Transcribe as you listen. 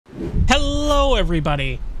Hello,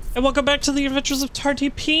 everybody, and welcome back to the Adventures of Tarty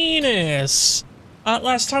Penis.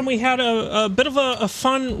 Last time we had a bit of a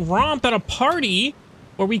fun romp at a party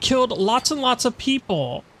where we killed lots and lots of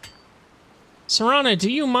people. Serana, do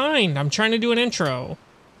you mind? I'm trying to do an intro.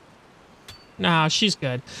 Nah, she's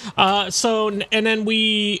good. And then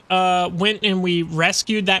we went and we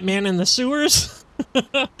rescued that man in the sewers.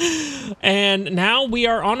 And now we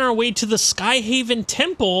are on our way to the Skyhaven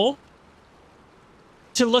Temple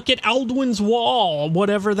to look at Alduin's Wall,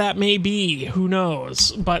 whatever that may be. Who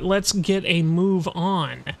knows? But let's get a move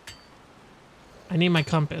on. I need my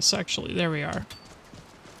compass, actually. There we are.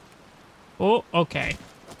 Oh, okay.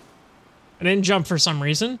 I didn't jump for some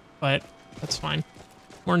reason, but that's fine.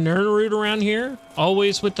 More Nirnroot around here.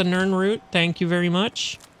 Always with the Nirnroot. Thank you very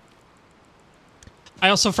much. I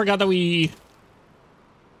also forgot that a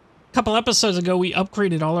couple episodes ago, we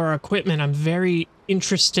upgraded all our equipment. I'm very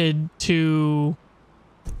interested to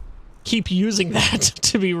keep using that,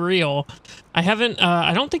 to be real. I haven't,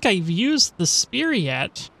 I don't think I've used the spear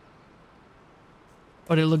yet,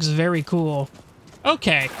 but it looks very cool.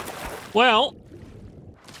 Okay, well,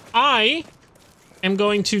 I am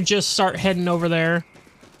going to just start heading over there.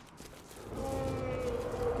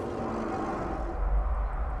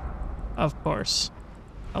 Of course.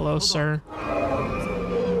 Hello, sir.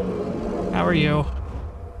 How are you?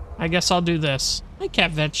 I guess I'll do this. Hi, Cat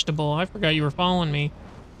Vegetable. I forgot you were following me.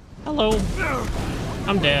 Hello.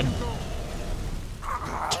 I'm dead.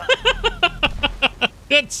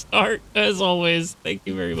 Good start, as always. Thank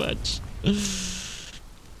you very much.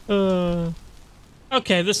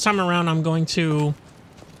 Okay, this time around I'm going to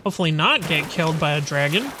hopefully not get killed by a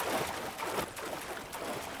dragon.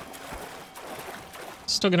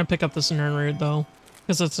 Still gonna pick up this Nirnroot though,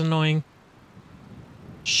 because it's annoying.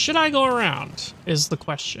 Should I go around, is the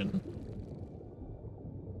question.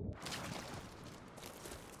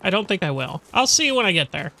 I don't think I will. I'll see you when I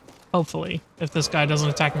get there. Hopefully. If this guy doesn't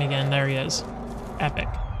attack me again. There he is. Epic.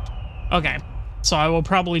 Okay. So I will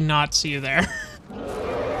probably not see you there.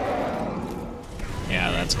 Yeah,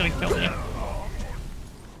 that's gonna kill me.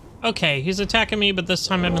 Okay, he's attacking me, but this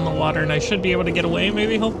time I'm in the water and I should be able to get away,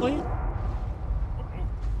 maybe, hopefully?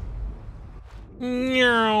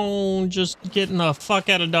 No, just getting the fuck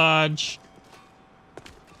out of Dodge.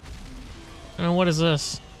 And what is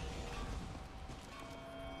this?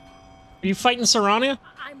 Are you fighting Serana?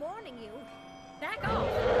 I'm warning you. Back off.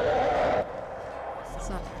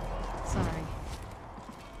 Sorry.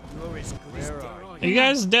 Are you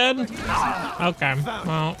guys dead? Okay.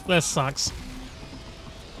 Well, this sucks.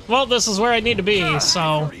 Well, this is where I need to be,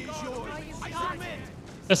 so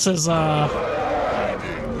this is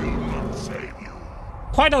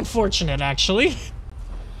quite unfortunate, actually.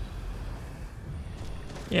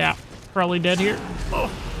 Yeah, probably dead here.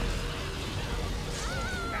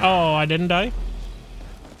 Oh, I didn't die?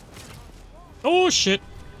 Oh, shit.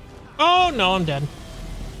 Oh, no, I'm dead.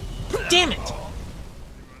 Damn it!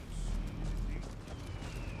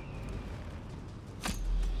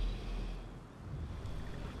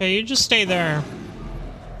 Okay, you just stay there.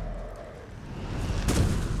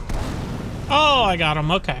 Oh, I got him.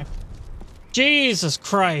 Okay. Jesus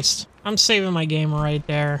Christ. I'm saving my game right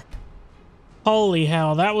there. Holy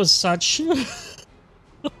hell, that was such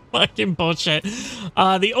fucking bullshit.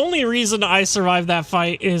 The only reason I survived that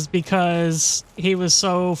fight is because he was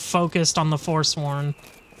so focused on the Forsworn.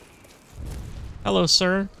 Hello,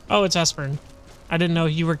 sir. Oh, it's Esperin. I didn't know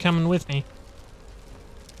you were coming with me.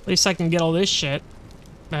 At least I can get all this shit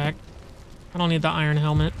back. I don't need the iron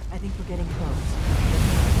helmet. I think we're getting close.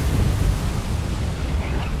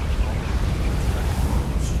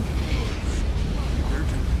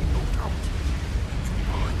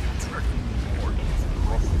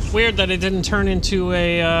 Weird that it didn't turn into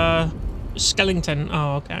a skeleton.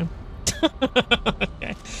 Oh, okay.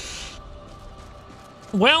 Okay.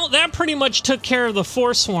 Well, that pretty much took care of the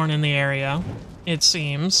Forsworn in the area, it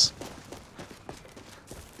seems.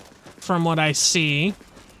 From what I see.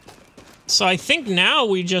 So I think now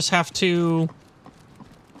we just have to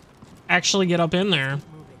actually get up in there.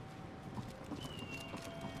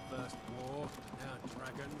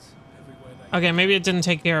 Okay, maybe it didn't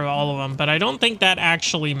take care of all of them, but I don't think that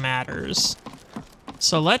actually matters.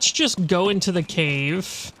 So let's just go into the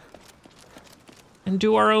cave and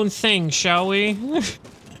do our own thing, shall we?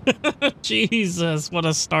 Jesus, what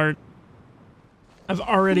a start. I've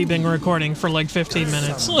already been recording for like 15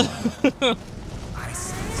 minutes.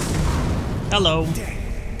 Hello.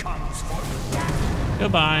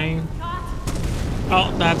 Goodbye.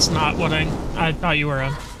 Oh, that's not what I thought you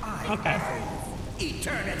were. Okay.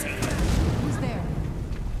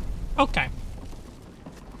 Okay.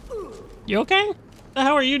 You okay? The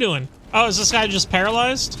hell are you doing? Oh, is this guy just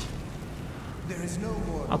paralyzed? There is no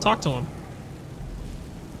more. I'll talk to him.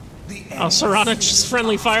 Oh, Serana just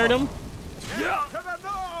friendly fired him?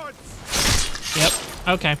 Yep.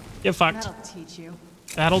 Okay. Get fucked. That'll teach you.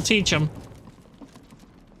 That'll teach him.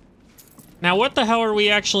 Now, what the hell are we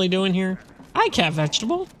actually doing here? Hi, cat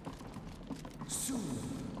vegetable.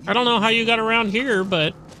 I don't know how you got around here,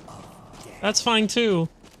 but that's fine too.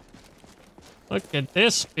 Look at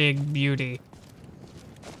this big beauty.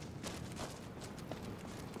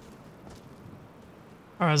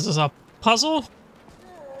 Or is this a puzzle?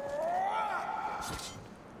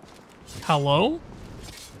 Hello?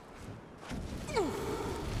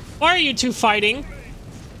 Why are you two fighting?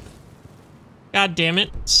 God damn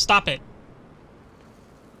it. Stop it.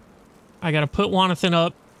 I gotta put Wanathan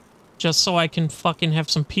up just so I can fucking have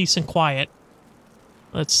some peace and quiet.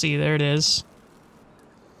 Let's see, there it is.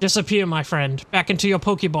 Disappear, my friend. Back into your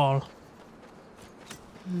Pokeball.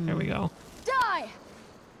 There we go. Die!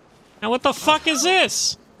 Now what the fuck is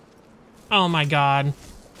this? Oh my god.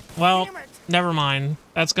 Well, never mind.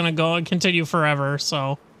 That's gonna go and continue forever,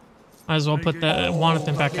 so might as well put the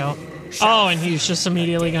Wanathan back out. Oh, and he's just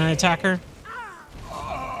immediately gonna attack her?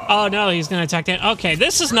 Oh no, he's gonna attack them. Okay,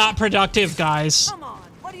 this is not productive, guys. Come on,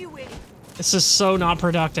 what are you waiting for? This is so not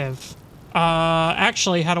productive.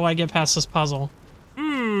 Actually, how do I get past this puzzle?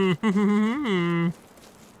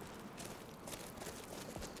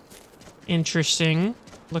 Interesting.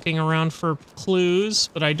 Looking around for clues,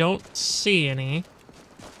 but I don't see any.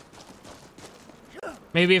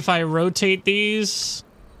 Maybe if I rotate these,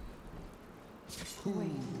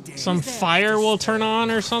 some fire will turn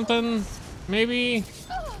on or something? Maybe?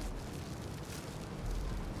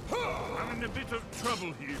 I'm in a bit of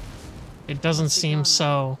trouble here. It doesn't seem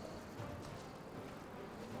so.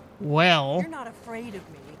 Well, You're not afraid of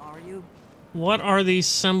me, are you? what are these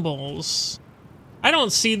symbols? I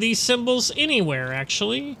don't see these symbols anywhere,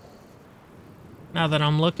 actually. Now that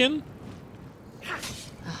I'm looking.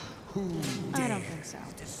 I don't think so.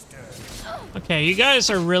 Okay, you guys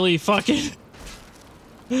are really fucking...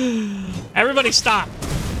 Everybody stop.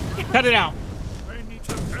 Cut it out. I need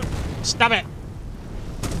some help. Stop it.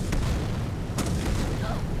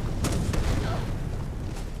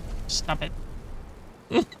 Stop it.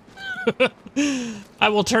 I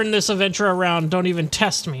will turn this adventure around. Don't even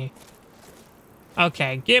test me.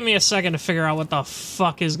 Okay, give me a second to figure out what the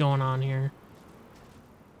fuck is going on here.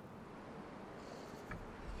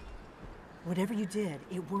 Whatever you did,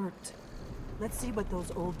 it worked. Let's see what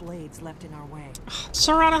those old blades left in our way.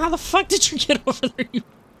 Serana, how the fuck did you get over there, you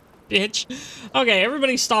bitch? Okay,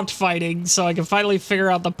 everybody stopped fighting so I can finally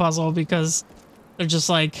figure out the puzzle because they're just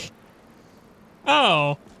like,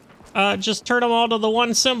 oh, just turn them all to the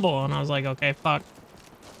one symbol. And I was like, okay, fuck.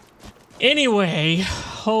 Anyway,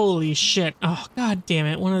 holy shit. Oh, god damn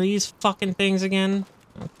it. One of these fucking things again.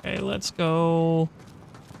 Okay, let's go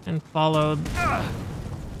and follow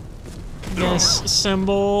this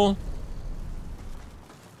symbol.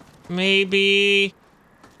 Maybe.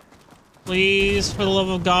 Please, for the love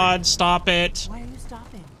of God, stop it. Why are you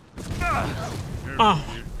stopping? Oh,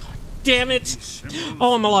 damn it.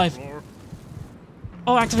 Oh, I'm alive.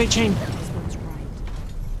 Oh, activate chain. This one's right.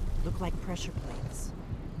 Look like pressure plates.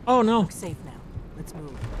 Oh, no. Look safe now. Let's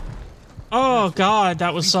move. Oh, God,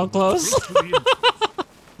 that was so close.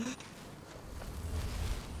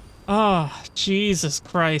 Oh, Jesus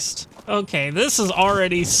Christ. Okay, this is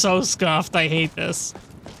already so scuffed. I hate this.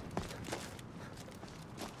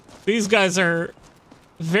 These guys are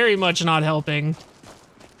very much not helping.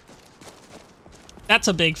 That's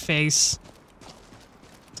a big face.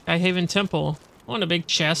 Skyhaven Temple. Oh, and a big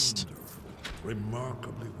chest.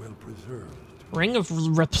 Remarkably well preserved. Ring of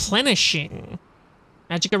Replenishing.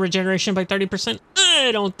 Magic of regeneration by 30%?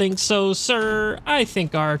 I don't think so, sir. I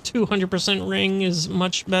think our 200% ring is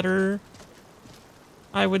much better.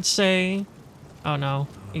 I would say. Oh no.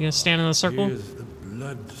 You gonna stand in the circle? Here's the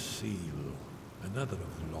blood seal. Another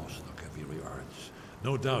of the lost Akaviri arts.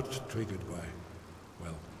 No doubt triggered by,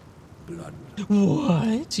 well, blood.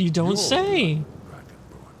 What? You don't say.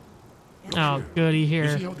 Dragonborn. Oh, goody You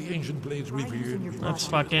here. see how the ancient blades revered? Let's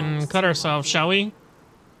fucking cut ourselves, shall we?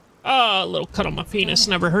 Oh, a little cut on my penis.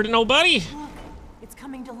 Never hurt nobody. Look, it's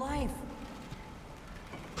coming to life.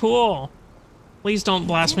 Cool. Please don't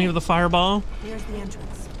blast me with a fireball. There's the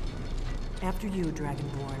entrance. After you,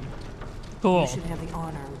 Dragonborn. Cool. You should have the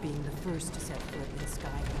honor of being the first to set foot in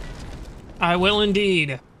Skyrim. I will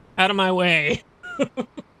indeed. Out of my way.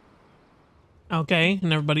 Okay,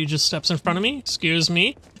 and everybody just steps in front of me. Excuse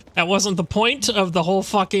me. That wasn't the point of the whole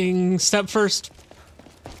fucking step first.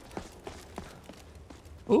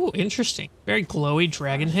 Ooh, interesting. Very glowy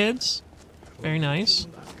dragon heads. Very nice.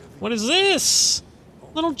 What is this?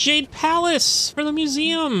 Little jade palace for the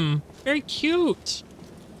museum. Very cute.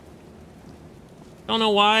 Don't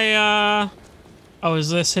know why, oh,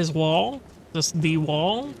 is this his wall? Is this the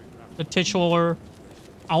wall? The titular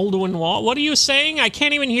Alduin wall? What are you saying? I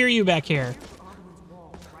can't even hear you back here.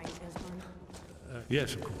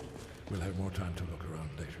 Yes, of course. We'll have more time to look around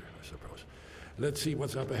later, I suppose. Let's see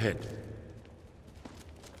what's up ahead.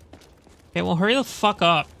 Okay, well, hurry the fuck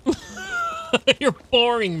up. You're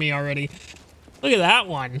boring me already. Look at that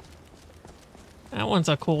one. That one's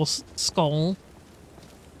a cool skull.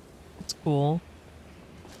 It's cool.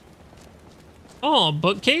 Oh, a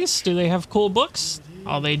bookcase? Do they have cool books?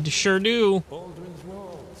 Oh, they sure do.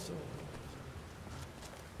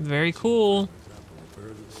 Very cool.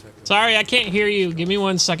 Sorry, I can't hear you. Give me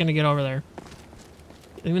 1 second to get over there.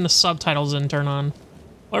 Even the subtitles didn't turn on.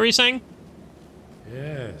 What were you saying?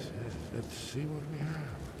 Yes, yes. Let's see what we have.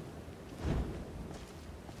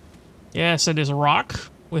 Yes, it is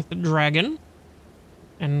rock with a dragon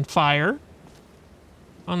and fire.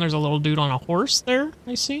 Oh, and there's a little dude on a horse there,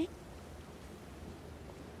 I see.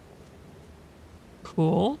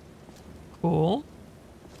 Cool. Cool.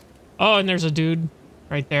 Oh, and there's a dude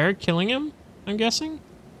right there killing him, I'm guessing.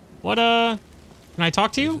 What, can I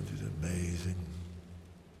talk to you? Isn't it amazing?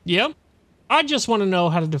 Yep. I just want to know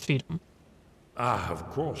how to defeat him. Ah, of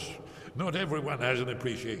course. Not everyone has an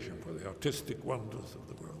appreciation for the artistic wonders of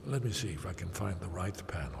the world. Let me see if I can find the right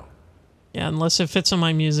panel. Yeah, unless it fits in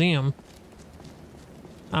my museum.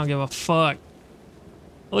 I don't give a fuck.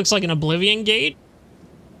 It looks like an Oblivion gate.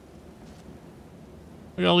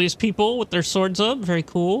 Look at all these people with their swords up. Very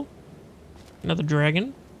cool. Another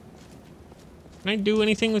dragon. Can I do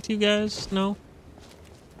anything with you guys? No?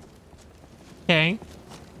 Okay.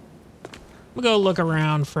 We'll go look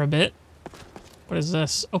around for a bit. What is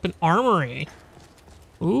this? Open armory.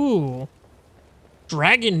 Ooh.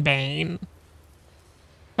 Dragonbane.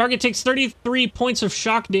 Target takes 33 points of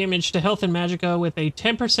shock damage to health and magicka with a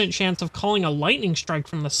 10% chance of calling a lightning strike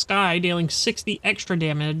from the sky, dealing 60 extra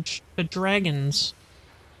damage to dragons.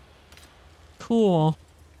 Cool.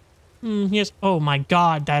 Yes. Oh my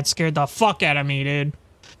god, that scared the fuck out of me, dude.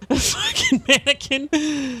 A fucking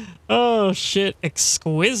mannequin. Oh shit.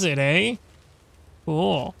 Exquisite, eh?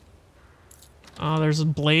 Cool. Oh, there's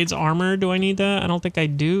blades armor. Do I need that? I don't think I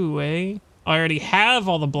do, eh? I already have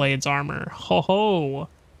all the blades armor. Ho ho.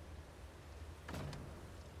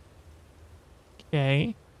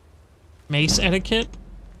 Okay. Mace etiquette.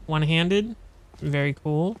 One-handed. Very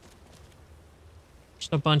cool.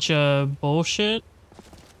 Just a bunch of bullshit.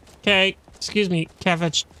 Okay. Excuse me.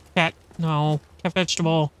 No. Cat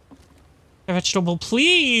vegetable. Cat vegetable,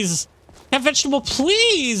 please! Cat vegetable,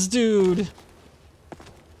 please, dude!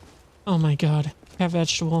 Oh my god. Cat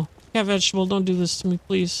vegetable. Cat vegetable, don't do this to me,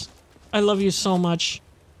 please. I love you so much.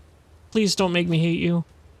 Please don't make me hate you.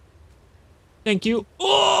 Thank you.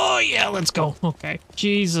 Oh, yeah, let's go. Okay.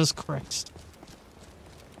 Jesus Christ.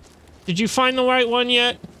 Did you find the right one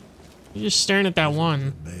yet? You're just staring at that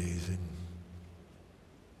one. Amazing.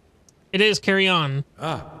 It is. Carry on.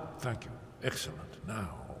 Ah, thank you. Excellent. Now,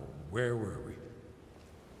 where were we?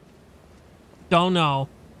 Don't know.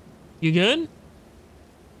 You good?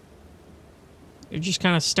 You're just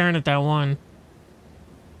kind of staring at that one.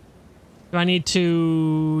 Do I need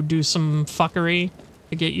to do some fuckery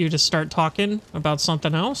to get you to start talking about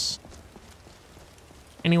something else?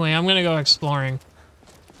 Anyway, I'm gonna go exploring.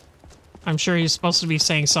 I'm sure he's supposed to be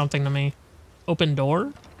saying something to me. Open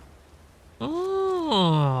door?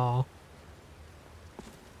 Oh.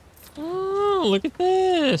 Oh, look at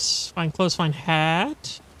this. Find clothes, find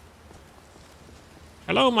hat.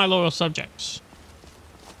 Hello, my loyal subjects.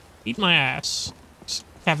 Eat my ass.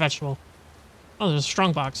 Cat vegetable. Oh, there's a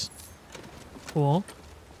strong box. Cool.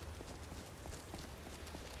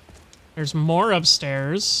 There's more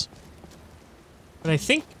upstairs. But I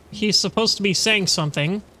think he's supposed to be saying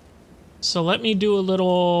something. So let me do a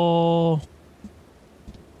little...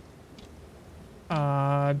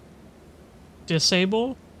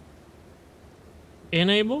 disable?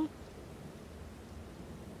 Enable?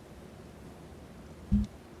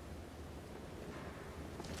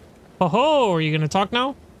 Ho-ho! Are you gonna talk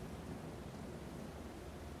now?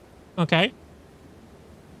 Okay.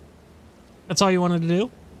 That's all you wanted to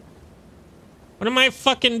do? What am I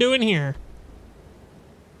fucking doing here?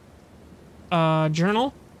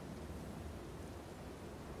 Journal?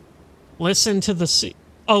 Listen to the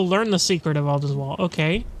learn the secret of Alder's Wall.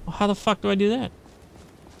 Okay. Well, how the fuck do I do that?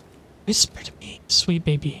 Whisper to me, sweet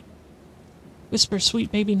baby. Whisper,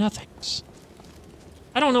 sweet baby nothings.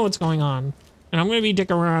 I don't know what's going on. And I'm gonna be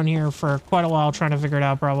dicking around here for quite a while trying to figure it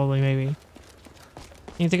out, probably, maybe.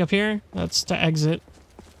 Anything up here? That's to exit.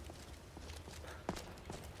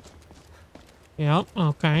 Yep,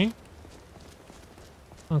 okay.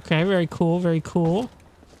 Okay, very cool, very cool.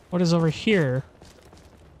 What is over here?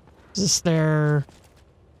 Is this their...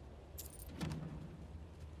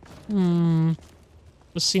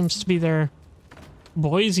 This seems to be their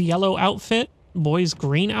boys' yellow outfit, boys'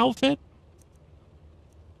 green outfit.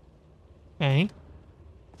 Okay.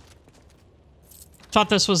 Thought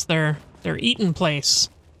this was their eating place.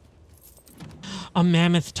 A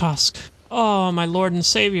mammoth tusk. Oh, my lord and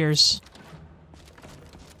saviors.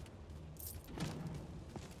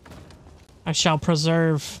 I shall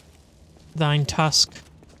preserve thine tusk.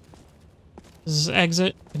 Is this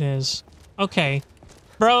exit? It is. Okay.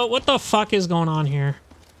 Bro, what the fuck is going on here?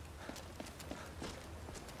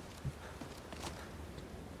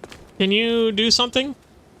 Can you do something?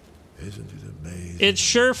 Isn't it amazing? It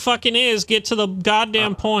sure fucking is. Get to the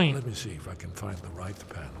goddamn point. Let me see if I can find the right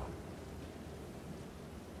panel.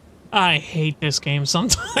 I hate this game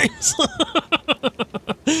sometimes.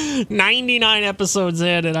 99 episodes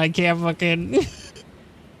in and I can't fucking...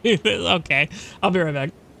 Okay, I'll be right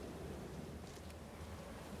back.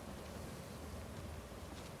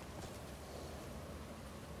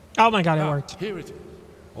 Oh my god, it worked. Here it is.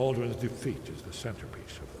 Alduin's defeat is the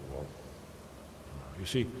centerpiece of the wall. You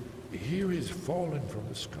see, here is fallen from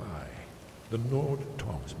the sky. The Nord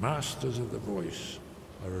tongues, masters of the voice,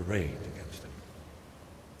 are arrayed against him.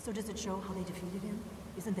 So does it show how they defeated him?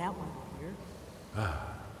 Isn't that why we're here?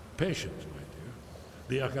 Patience,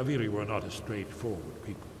 my dear. The Akaviri were not a straightforward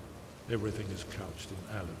people. Everything is couched in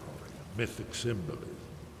allegory and mythic symbolism.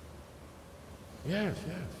 Yes,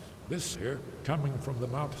 yes. This here, coming from the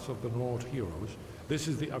mouths of the Nord heroes, this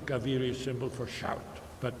is the Akaviri symbol for shout.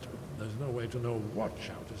 But there's no way to know what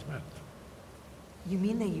shout is meant. You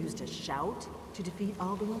mean they used a shout to defeat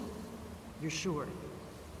Alduin? You're sure?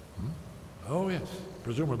 Oh yes,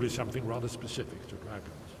 presumably something rather specific to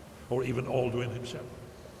dragons, or even Alduin himself.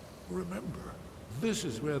 Remember, this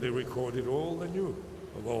is where they recorded all they knew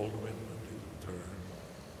of Alduin and his return.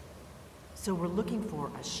 So we're looking for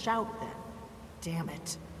a shout then? Damn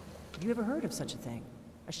it. Have you ever heard of such a thing?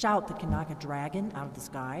 A shout that can knock a dragon out of the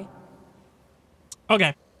sky?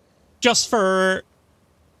 Okay. Just for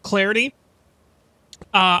clarity,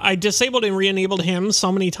 I disabled and re-enabled him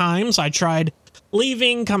so many times. I tried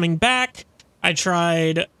leaving, coming back. I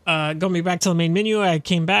tried going back to the main menu. I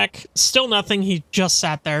came back. Still nothing. He just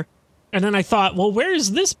sat there. And then I thought, well, where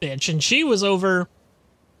is this bitch? And she was over...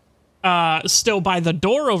 still by the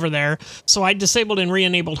door over there, so I disabled and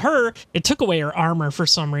re-enabled her. It took away her armor for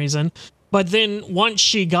some reason, but then once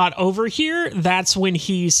she got over here, that's when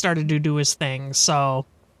he started to do his thing. So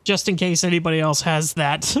just in case anybody else has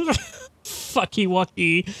that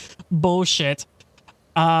fucky-wucky bullshit,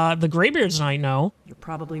 the Greybeards might know. You're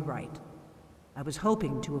probably right. I was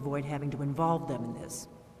hoping to avoid having to involve them in this,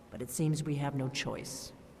 but it seems we have no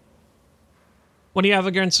choice. What do you have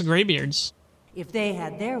against the Greybeards? If they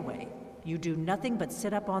had their way, you do nothing but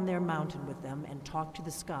sit up on their mountain with them and talk to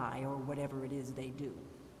the sky or whatever it is they do.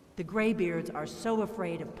 The Greybeards are so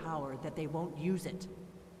afraid of power that they won't use it.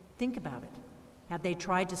 Think about it. Have they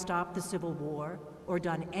tried to stop the Civil War or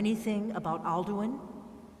done anything about Alduin?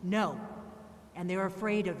 No. And they're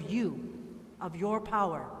afraid of you, of your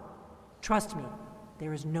power. Trust me,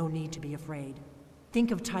 there is no need to be afraid.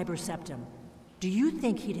 Think of Tiber Septim. Do you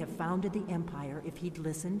think he'd have founded the Empire if he'd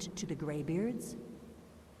listened to the Greybeards?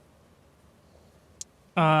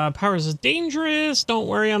 Power is dangerous. Don't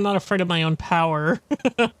worry, I'm not afraid of my own power.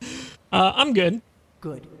 I'm good.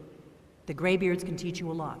 Good. The Greybeards can teach you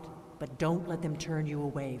a lot, but don't let them turn you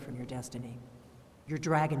away from your destiny. You're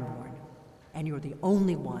Dragonborn, and you're the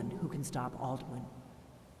only one who can stop Alduin.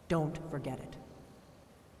 Don't forget it.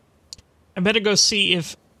 I better go see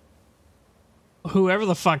if whoever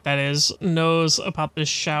the fuck that is knows about this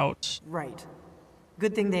shout. Right.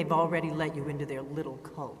 Good thing they've already let you into their little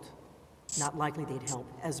cult. Not likely they'd help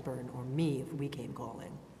Esbern or me if we came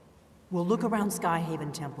calling. We'll look around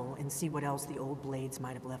Skyhaven Temple and see what else the old blades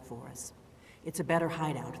might have left for us. It's a better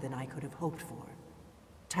hideout than I could have hoped for.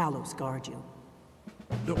 Talos guard you.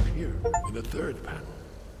 Look here, in the third panel.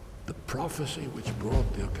 The prophecy which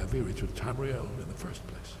brought the Akaviri to Tamriel in the first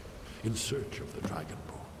place, in search of the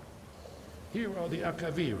Dragonborn. Here are the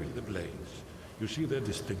Akaviri, the blades. You see their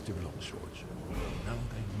distinctive longswords. Now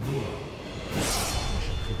they know the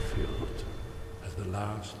mission fulfilled as the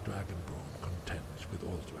last Dragonborn contends with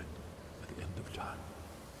Alduin at the end of time.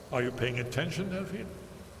 Are you paying attention, Delphine?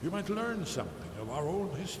 You might learn something of our own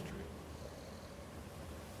history.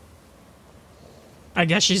 I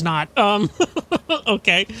guess she's not.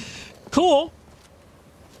 Okay. Cool.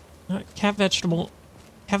 Cat vegetable.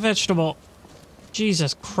 Cat vegetable.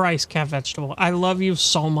 Jesus Christ, cat vegetable. I love you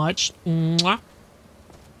so much. Mwah.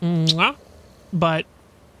 Mwah. But,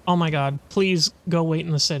 oh my god, please go wait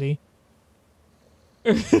in the city.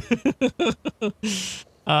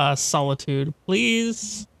 Solitude,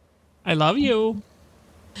 please. I love you.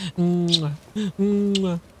 Mwah.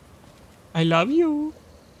 Mwah. I love you.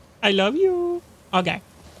 I love you. Okay.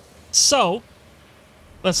 So,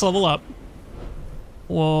 let's level up.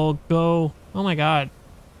 We'll go... Oh my god.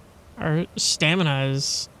 Our stamina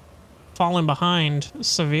is falling behind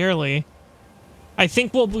severely. I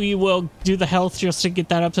think we will do the health just to get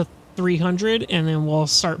that up to 300, and then we'll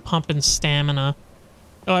start pumping stamina.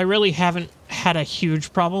 Though I really haven't had a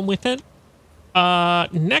huge problem with it.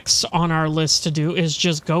 Next on our list to do is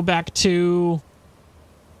just go back to...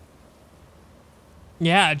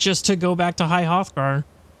 Yeah, just to go back to High Hrothgar.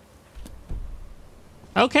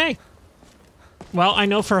 Okay. Well, I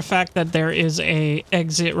know for a fact that there is a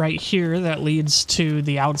exit right here that leads to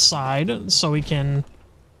the outside, so we can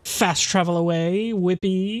fast travel away.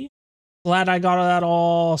 Whippy. Glad I got that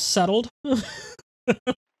all settled.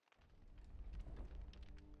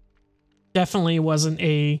 Definitely wasn't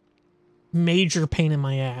a major pain in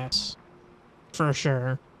my ass. For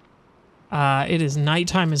sure. It is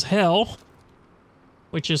nighttime as hell.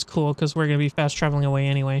 Which is cool, because we're going to be fast traveling away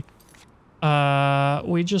anyway.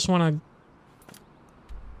 We just want to...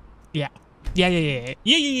 Yeah.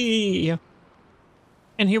 Yeah.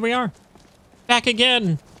 And here we are. Back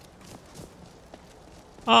again.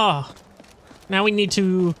 Ah. Now we need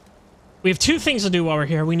to... We have two things to do while we're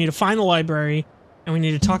here. We need to find the library, and we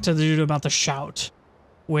need to talk to the dude about the shout.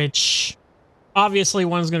 Which... Obviously,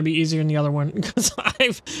 one's going to be easier than the other one, because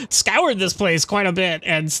I've scoured this place quite a bit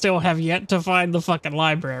and still have yet to find the fucking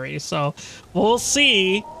library. So, we'll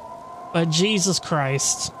see. But Jesus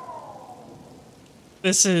Christ.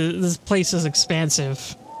 This place is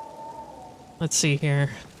expansive. Let's see here.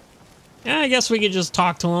 Yeah, I guess we could just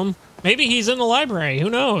talk to him. Maybe he's in the library. Who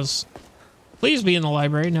knows? Please be in the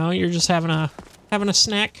library. No, you're just having a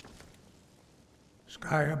snack.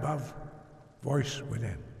 Sky above, voice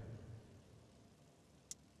within.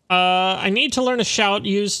 I need to learn a shout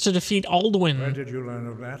used to defeat Alduin. Where did you learn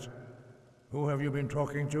of that? Who have you been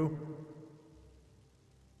talking to?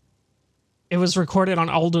 It was recorded on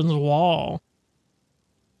Alduin's wall.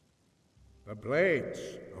 The Blades,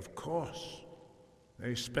 of course.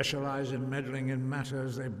 They specialize in meddling in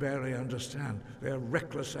matters they barely understand. Their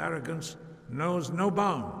reckless arrogance knows no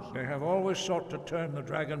bounds. They have always sought to turn the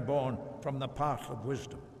Dragonborn from the path of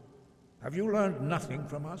wisdom. Have you learned nothing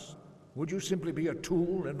from us? Would you simply be a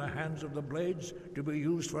tool in the hands of the Blades to be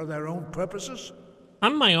used for their own purposes?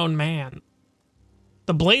 I'm my own man.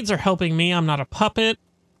 The Blades are helping me. I'm not a puppet.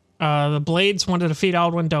 The Blades want to defeat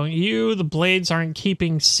Alduin, don't you? The Blades aren't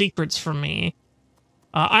keeping secrets from me.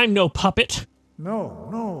 I'm no puppet. No,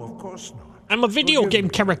 of course not. I'm a video game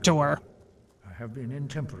character. I have been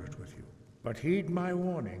intemperate with you. But heed my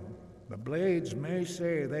warning. The Blades may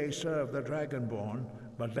say they serve the Dragonborn,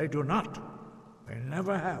 but they do not. They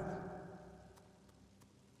never have.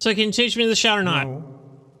 So can you teach me the shout or not? No,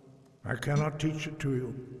 I cannot teach it to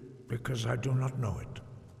you, because I do not know it.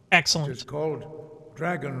 Excellent. It is called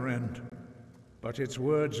Dragonrend, but its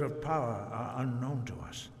words of power are unknown to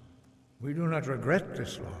us. We do not regret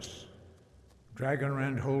this loss.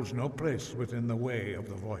 Dragonrend holds no place within the way of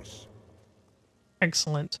the voice.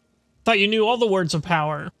 Excellent. Thought you knew all the words of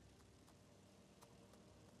power.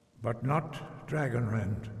 But not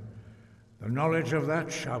Dragonrend. The knowledge of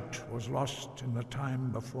that shout was lost in the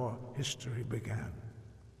time before history began.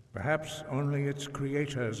 Perhaps only its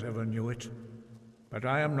creators ever knew it, but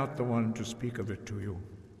I am not the one to speak of it to you.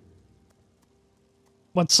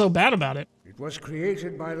 What's so bad about it? It was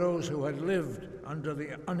created by those who had lived under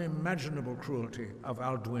the unimaginable cruelty of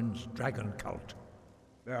Alduin's dragon cult.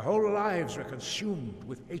 Their whole lives were consumed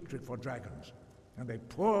with hatred for dragons, and they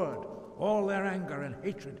poured all their anger and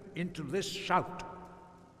hatred into this shout.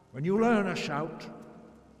 When you learn a shout,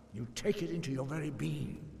 you take it into your very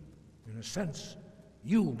being. In a sense,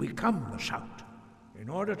 you become the shout. In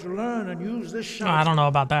order to learn and use this shout, I don't know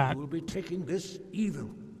about that. You will be taking this evil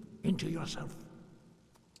into yourself.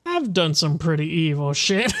 I've done some pretty evil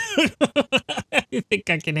shit. I think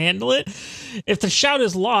I can handle it. If the shout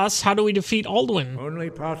is lost, how do we defeat Alduin? Only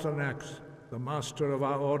Paarthurnax, the master of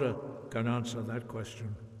our order, can answer that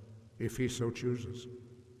question, if he so chooses.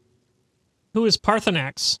 Who is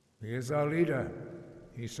Paarthurnax? He is our leader.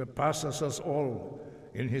 He surpasses us all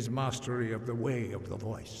in his mastery of the way of the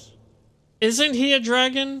voice. Isn't he a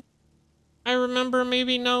dragon? I remember,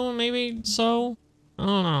 maybe no, maybe so. I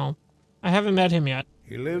don't know. I haven't met him yet.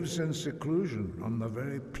 He lives in seclusion on the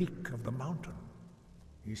very peak of the mountain.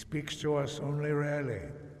 He speaks to us only rarely,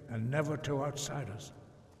 and never to outsiders.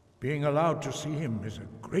 Being allowed to see him is a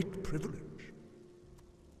great privilege.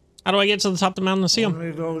 How do I get to the top of the mountain to see him?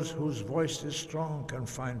 Only those whose voice is strong can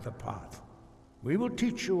find the path. We will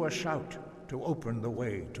teach you a shout to open the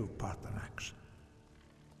way to Paarthurnax.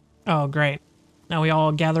 Oh, great. Now we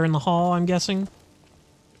all gather in the hall, I'm guessing.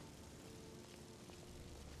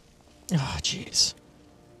 Oh, jeez.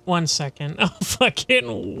 1 second. I'll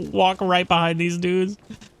fucking walk right behind these dudes.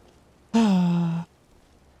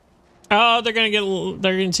 Oh, they're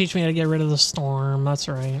gonna teach me how to get rid of the storm. That's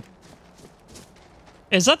right.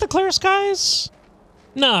 Is that the clear skies?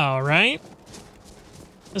 No, right?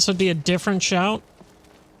 This would be a different shout.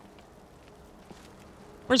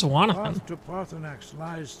 Where's The Wanathan? path to Paarthurnax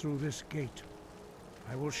lies through this gate.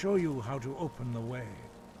 I will show you how to open the way.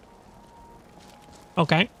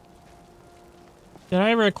 Okay. Did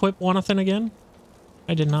I ever equip Wanathan again?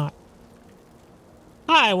 I did not.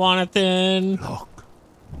 Hi, Wanathan. Look.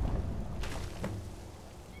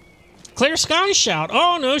 Clear sky shout.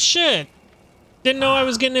 Oh, no shit. Didn't know I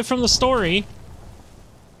was getting it from the story.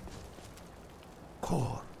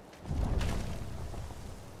 Core.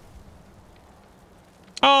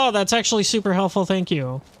 Oh, that's actually super helpful. Thank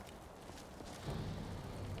you.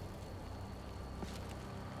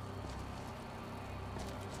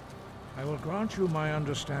 I will grant you my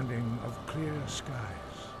understanding of clear skies.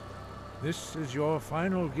 This is your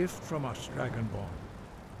final gift from us, Dragonborn.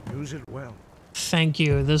 Use it well. Thank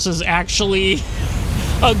you. This is actually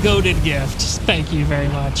a goated gift. Thank you very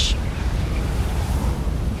much.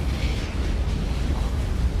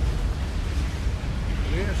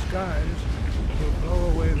 Clear skies will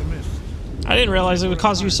blow away the mist. I didn't realize it would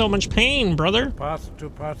cause you so much pain, brother. The path to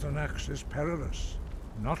Paarthurnax is perilous,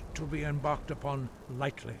 not to be embarked upon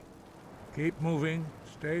lightly. Keep moving,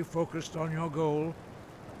 stay focused on your goal,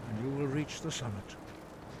 and you will reach the summit.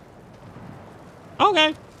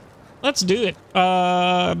 Okay. Let's do it.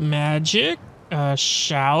 Magic.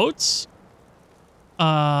 Shouts.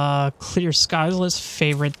 Clear skies. Let's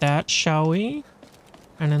favorite that, shall we?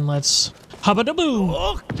 And then let's hubba-da-boo.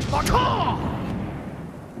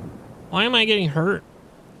 Why am I getting hurt?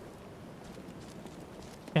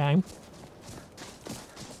 Okay.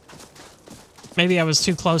 Maybe I was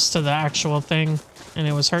too close to the actual thing and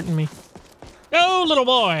it was hurting me. Go, little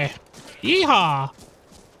boy! Yeehaw!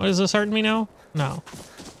 What is this hurting me now? No.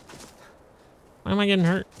 Why am I getting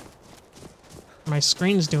hurt? My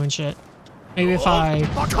screen's doing shit. Maybe if I...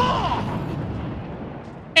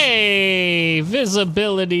 Hey!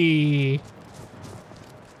 Visibility!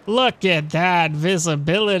 Look at that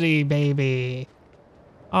visibility, baby!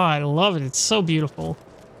 Oh, I love it. It's so beautiful.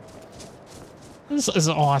 This is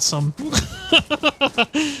awesome.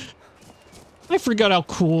 I forgot how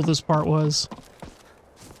cool this part was.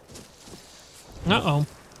 Uh-oh.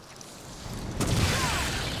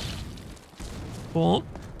 Cool.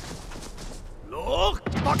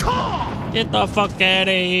 Get the fuck out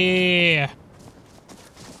of here.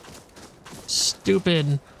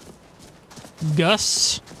 Stupid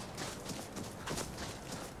Gus.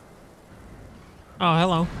 Oh,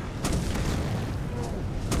 hello.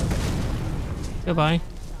 Goodbye.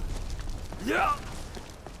 Yeah.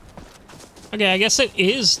 Okay, I guess it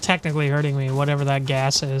is technically hurting me, whatever that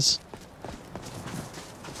gas is.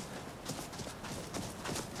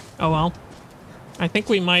 Oh well. I think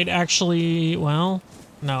we might actually, well,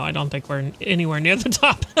 no, I don't think we're anywhere near the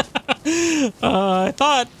top. I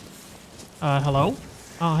thought, hello?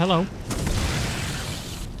 Oh, hello.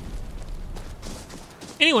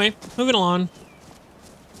 Anyway, moving along.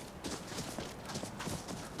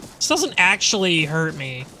 This doesn't actually hurt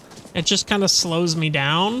me. It just kind of slows me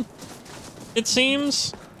down, it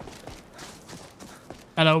seems.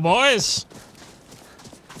 Hello, boys.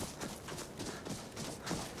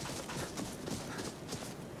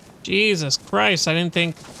 Jesus Christ, I didn't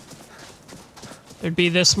think there'd be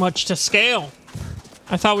this much to scale.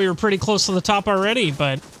 I thought we were pretty close to the top already,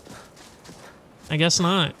 but I guess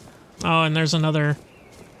not. Oh, and there's another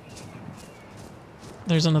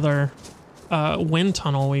wind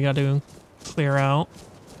tunnel we got to clear out,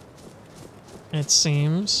 it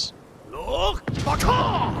seems.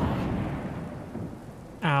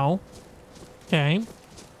 Ow. Okay.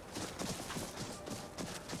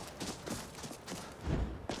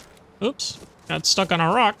 Oops. Got stuck on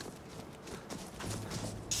a rock.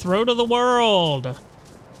 Throw to the world.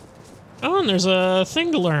 Oh, and there's a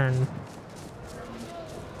thing to learn.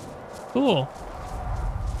 Cool.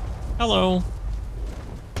 Hello.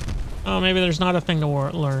 Oh, maybe there's not a thing to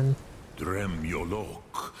learn.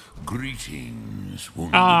 Dremyolok, greetings,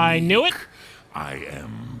 wounded I knew it. I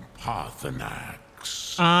am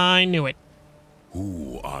Paarthurnax. I knew it.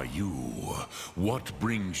 Who are you? What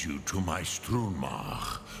brings you to my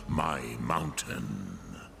Strunmach, my mountain?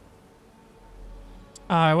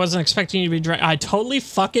 I wasn't expecting you to be I totally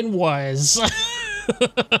fucking was.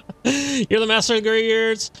 You're the master of the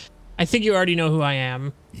Greybeards. I think you already know who I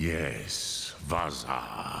am. Yes,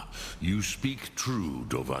 Vaza. You speak true,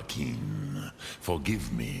 Dovahkiin.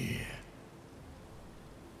 Forgive me.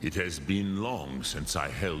 It has been long since I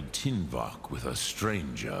held Tinvak with a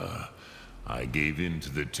stranger. I gave in to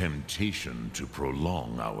the temptation to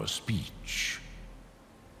prolong our speech.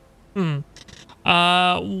 Why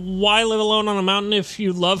live alone on a mountain if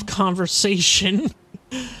you love conversation?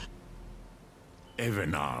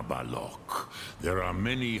 Evenar Balok, there are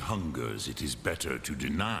many hungers it is better to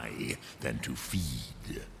deny than to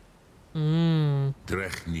feed.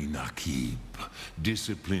 Drechni Nakib,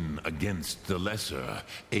 discipline against the lesser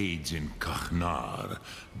aids in Kachnar,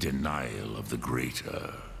 denial of the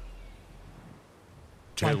greater.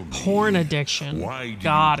 Tell me, porn addiction. why do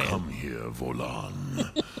Got you it. come here,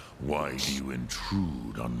 Volan? Why do you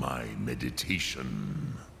intrude on my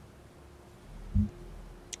meditation?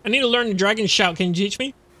 I need to learn the dragon shout. Can you teach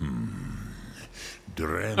me?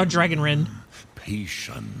 Oh, Dragon Rin.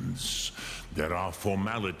 Patience. There are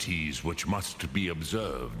formalities which must be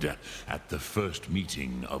observed at the first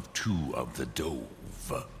meeting of two of the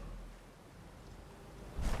Dove.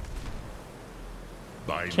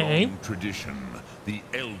 By long tradition, the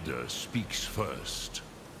elder speaks first.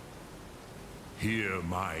 Hear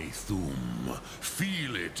my thum.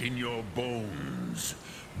 Feel it in your bones.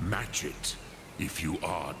 Match it if you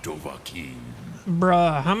are Dovahkiin.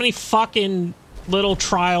 Bruh, how many fucking little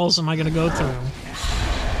trials am I gonna go through?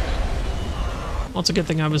 Well, it's a good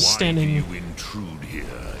thing I was standing. Why do you intrude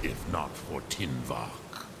here if not for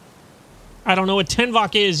Tinvak? I don't know what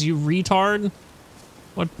Tinvak is, you retard.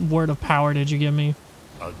 What word of power did you give me?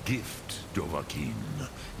 A gift, Dovahkiin.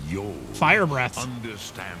 Yo. Fire breath.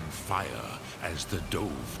 Understand fire as the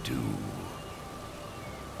Dove do.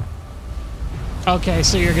 Okay,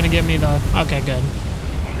 so you're gonna give me the... Okay, good.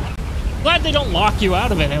 Glad they don't lock you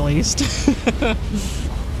out of it, at least.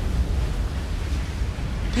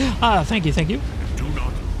 Thank you, thank you. Do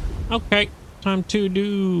not. Okay, time to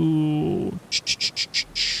do...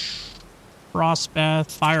 Frost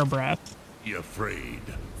Breath, Fire Breath. Be afraid.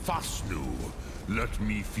 Fasnu. Let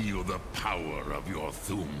me feel the power of your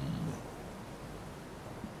thum.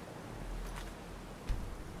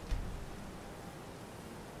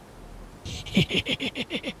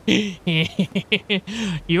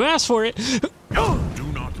 You asked for it.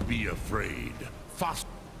 Do not be afraid. Fast.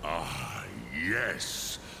 Ah,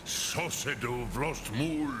 yes. Sosedo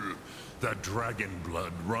Vrostmul. The dragon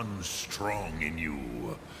blood runs strong in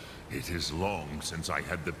you. It is long since I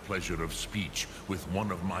had the pleasure of speech with one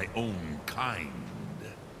of my own kind.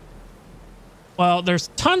 Well, there's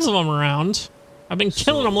tons of them around. I've been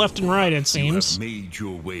killing them left and right, it seems. You have made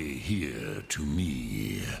your way here to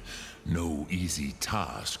me. No easy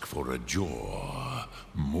task for a jaw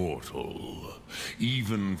mortal,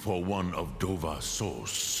 even for one of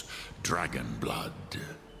Dovasos, dragon blood.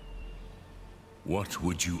 What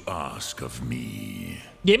would you ask of me?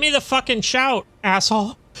 Give me the fucking shout,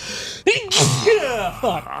 asshole.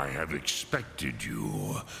 Fuck. I have expected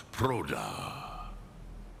you, Proda.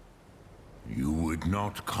 You would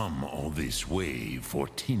not come all this way for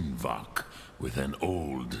Tinvak with an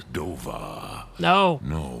old Dova. No.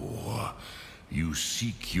 No. You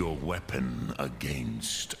seek your weapon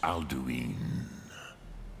against Alduin.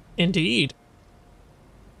 Indeed.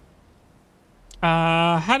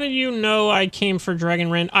 How did you know I came for Dragon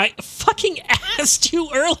Rin? I fucking asked you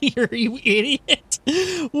earlier, you idiot.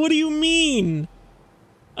 What do you mean?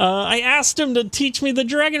 I asked him to teach me the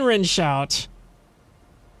Dragon Rin shout.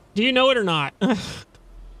 Do you know it or not?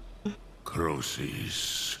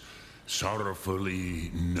 Crosis,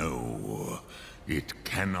 sorrowfully, no. It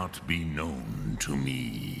cannot be known to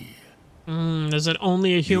me. Is it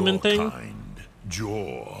only a human Your thing? kind,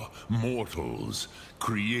 Jor, mortals,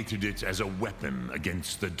 created it as a weapon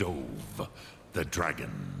against the Dove, the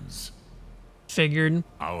dragons. Figured.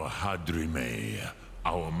 Our Hadrime,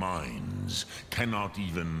 our minds, cannot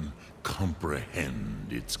even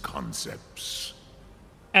comprehend its concepts.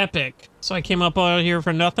 Epic. So I came up out here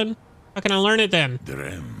for nothing? How can I learn it then?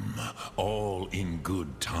 Drem, all in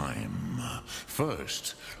good time.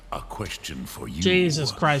 First, a question for you.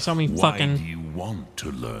 Jesus Christ, how many Why fucking... do you want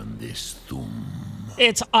to learn this thum?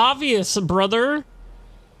 It's obvious, brother.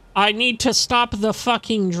 I need to stop the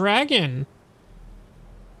fucking dragon.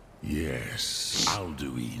 Yes,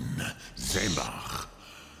 Alduin, Zemach,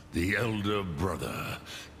 the elder brother,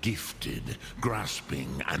 gifted,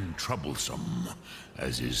 grasping, and troublesome,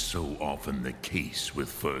 as is so often the case with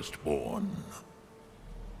Firstborn.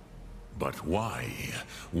 But why?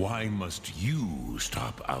 Why must you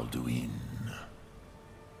stop Alduin?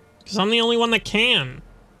 Because I'm the only one that can.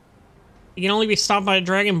 You can only be stopped by a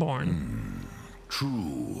Dragonborn.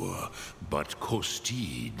 True, but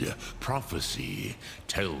Kostid, prophecy,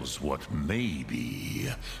 tells what may be,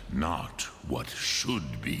 not what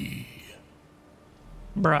should be.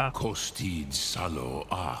 Bruh. Kostid Salo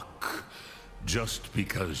Ak. Just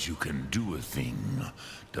because you can do a thing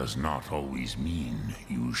does not always mean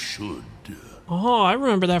you should. Oh, I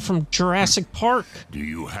remember that from Jurassic Park. Do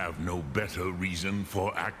you have no better reason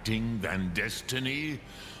for acting than destiny?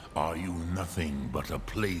 Are you nothing but a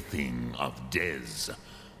plaything of Des,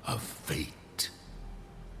 of fate?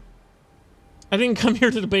 I didn't come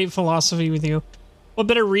here to debate philosophy with you. What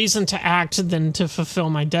better reason to act than to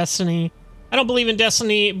fulfill my destiny? I don't believe in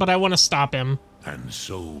destiny, but I want to stop him. And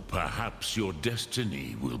so perhaps your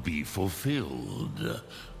destiny will be fulfilled.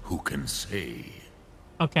 Who can say?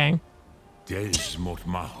 Okay. Des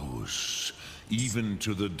Motmahus, even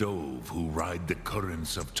to the dove who ride the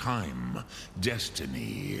currents of time,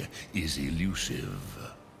 destiny is elusive.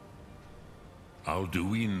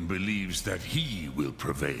 Alduin believes that he will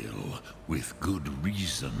prevail, with good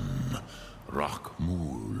reason,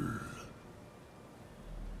 Rakmul.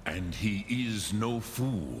 And he is no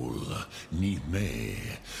fool, ni me,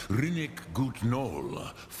 Rinnik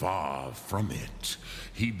Gutnol, far from it.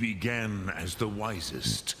 He began as the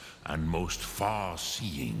wisest and most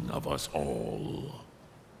far-seeing of us all.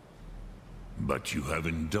 But you have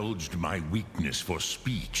indulged my weakness for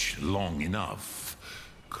speech long enough,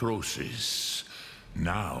 Croesus.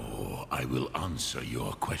 Now I will answer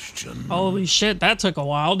your question. Holy shit, that took a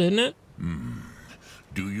while, didn't it?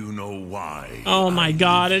 Do you know why? Oh my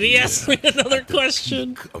god, and he asked me another at the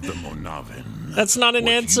question. peak of the Monavin? That's not an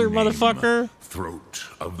What answer, you name motherfucker. Throat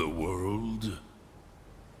of the world?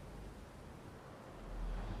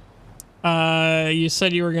 You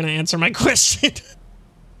said you were gonna answer my question.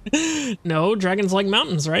 No, dragons like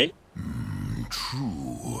mountains, right?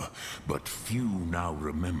 True, but few now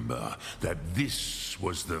remember that this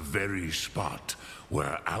was the very spot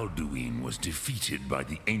where Alduin was defeated by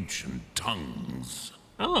the ancient tongues.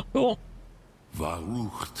 Oh, cool.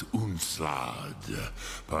 Varucht Unslad.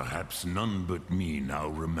 Perhaps none but me now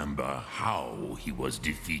remember how he was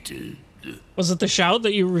defeated. Was it the shout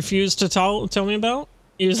that you refused to tell me about?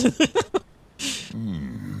 Yes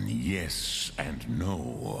and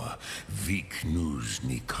no. Viknuz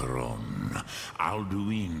Nikaron.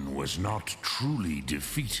 Alduin was not truly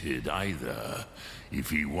defeated either.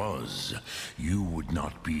 If he was, you would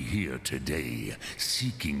not be here today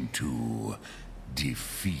seeking to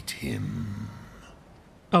defeat him.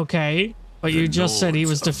 Okay, but you just said he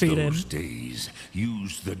was defeated. Those days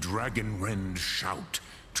used the Dragonrend shout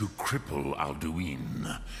to cripple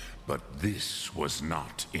Alduin, but this was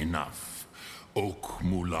not enough. Ok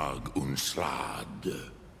Mulag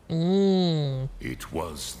Unslad. It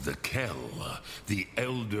was the Kell, the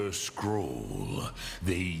Elder Scroll.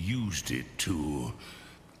 They used it to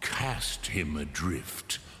cast him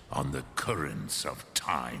adrift on the currents of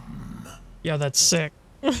time. Yeah, that's sick.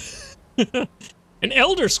 An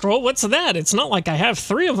Elder Scroll? What's that? It's not like I have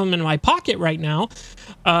 3 of them in my pocket right now.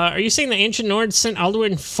 Are you saying the ancient Nords sent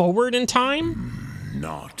Alduin forward in time?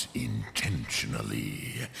 Not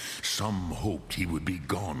intentionally. Some hoped he would be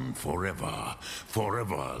gone forever,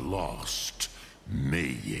 forever lost.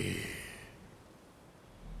 Meye.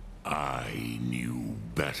 I knew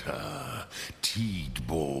better.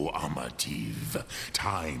 Tidbo Amativ.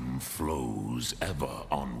 Time flows ever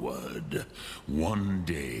onward. One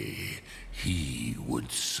day, he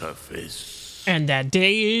would surface. And that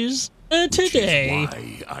day is today. Which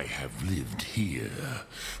is why I have lived here.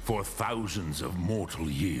 For thousands of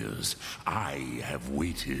mortal years, I have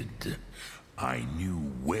waited. I knew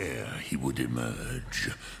where he would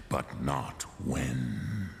emerge, but not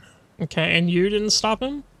when. Okay, and you didn't stop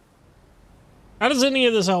him? How does any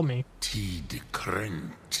of this help me? Tid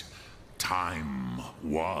Krent. Time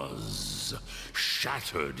was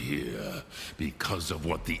shattered here because of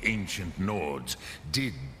what the ancient Nords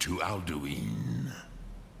did to Alduin.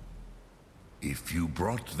 If you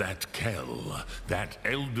brought that Kell, that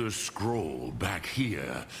Elder Scroll back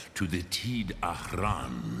here to the Tid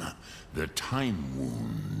Ahran, the Time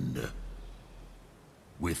Wound,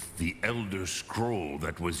 with the Elder Scroll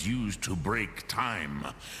that was used to break time,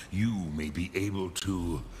 you may be able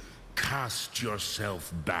to cast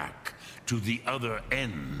yourself back to the other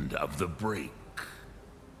end of the break.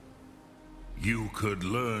 You could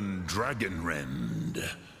learn Dragonrend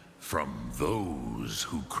from those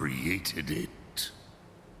who created it.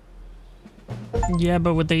 Yeah,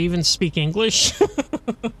 but would they even speak English?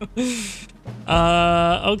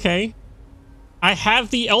 Okay. I have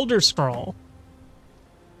the Elder Scroll.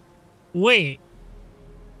 Wait.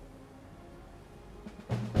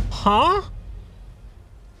 Huh?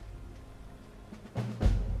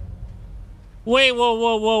 Wait,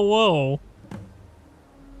 whoa.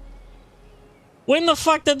 When the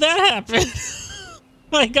fuck did that happen?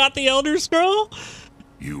 I got the Elder Scroll?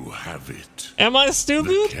 You have it. Am I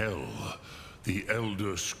stupid? The Kell, the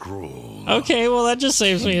Elder Scroll. Okay, well that just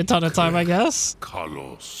saves me a ton of time, I guess.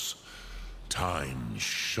 Kalos. Time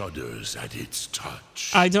shudders at its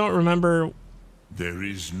touch. I don't remember There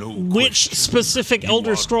is no which question. specific You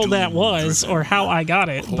Elder are Scroll that was doom-driven. or how I got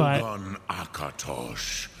it, but Hogan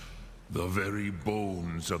Akatosh. The very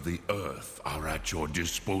bones of the earth are at your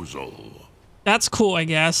disposal. that's cool, I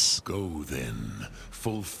guess. Go then,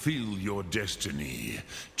 fulfill your destiny.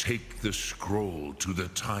 Take the scroll to the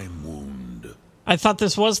Time Wound. I thought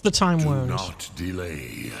this was the Time Do Wound. not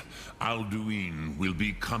delay. Alduin will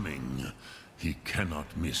be coming. He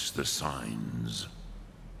cannot miss the signs.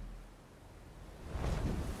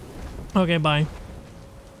 Okay, bye.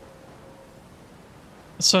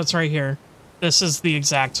 So it's right here. This is the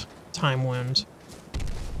exact Time Wound.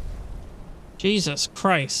 Jesus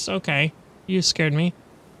Christ. Okay. You scared me.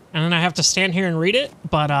 And then I have to stand here and read it?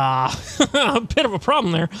 But, a bit of a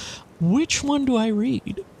problem there. Which one do I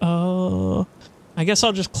read? I guess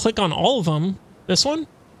I'll just click on all of them. This one?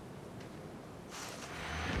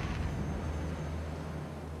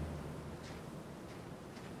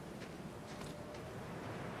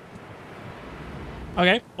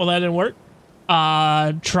 Okay, well that didn't work.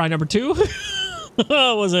 Try number 2.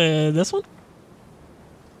 Was it this one?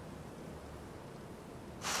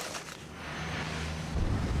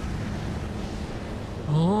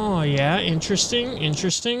 Oh, yeah,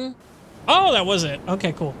 interesting. Oh, that was it.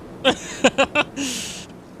 Okay, cool.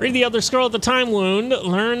 Read the Elder Scroll of the Time Wound.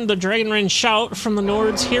 Learn the Dragonborn shout from the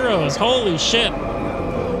Nord's heroes. Holy shit.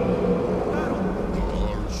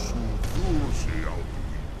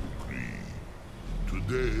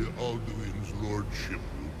 Today, Alduin's lordship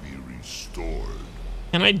will be restored.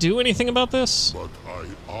 Can I do anything about this? But I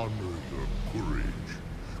honor your courage.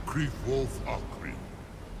 Krief Wolf Akrin.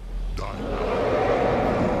 Die.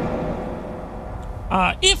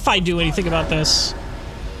 If I do anything about this.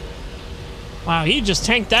 Wow, he just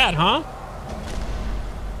tanked that, huh?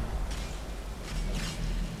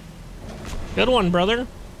 Good one, brother.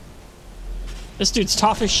 This dude's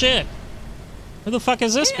tough as shit. Who the fuck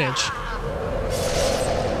is this bitch?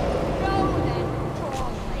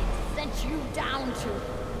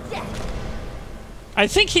 I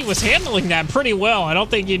think he was handling that pretty well. I don't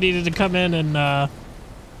think he needed to come in and, well,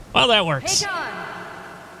 that works. Take on!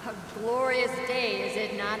 A glorious day, is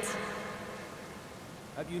it not?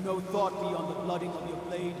 Have you no thought beyond the blooding of your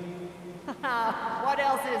blade? What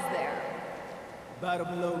else is there? The battle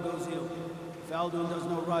below goes ill. If Alduin does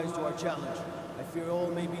not rise to our challenge, I fear all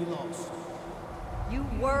may be lost. You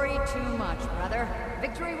worry too much, brother.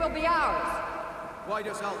 Victory will be ours. Why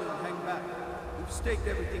does Alduin hang back? We've staked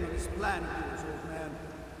everything on this plan of yours, old man.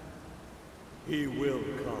 He will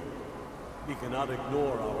come. He cannot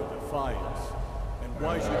ignore our defiance. And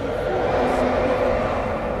why should he force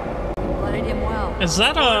us? Blooded him well. Is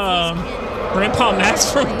that, Grandpa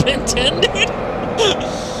Max from Ben 10, dude?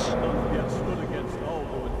 None yet stood against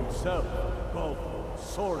Alduin himself. Golf,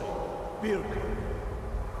 Sori, Birka.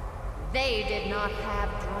 They did not have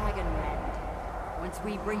Dragonrend. Once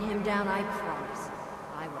we bring him down, I promise,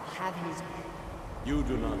 I will have his... You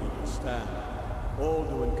do not understand.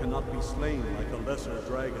 Alduin cannot be slain like a lesser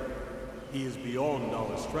dragon. He is beyond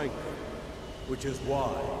our strength, which is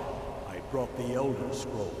why I brought the Elder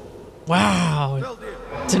Scroll. Wow,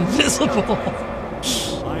 it's invisible.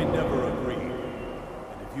 I never agreed.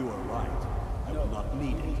 And if you are right, I will not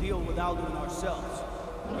need We'll it. deal with Alduin ourselves.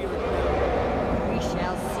 Here and now. We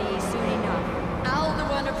shall see soon enough.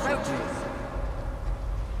 Alduin approaches.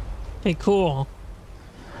 Hey, cool.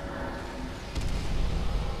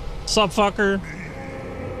 Sup, fucker?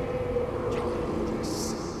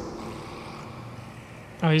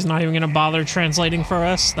 Oh, he's not even gonna bother translating for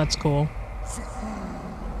us? That's cool.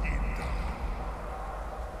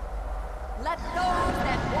 Let those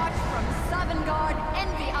that watch from Sovngarde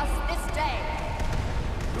envy us this day.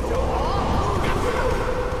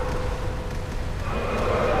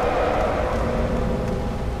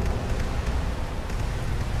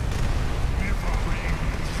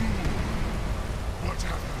 What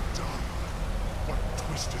have you done? What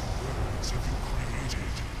twisted words have you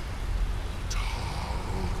created?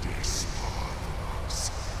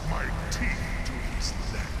 Paarthurnax, my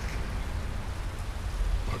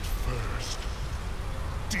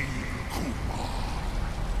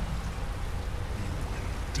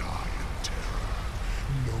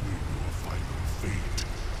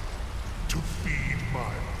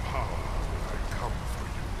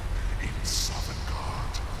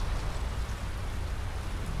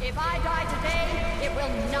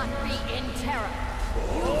be in terror.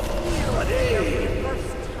 You'll feel fear for the first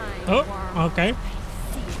time. Oh, okay. I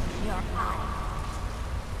see it in your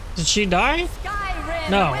eyes. Did she die? Skyrim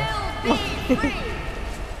No. will be free.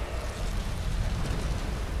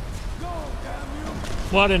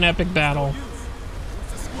 What an epic battle.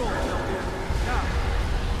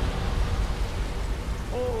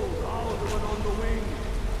 Hold Alduin on the wing.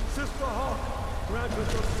 Sister Hawk, grant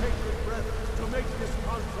us your sacred breath to make this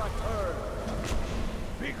contract heard.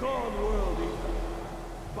 Begone, world eater.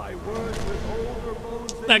 By words with older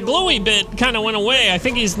bones That glowy bit kind of went away. I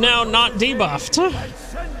think he's now not debuffed. and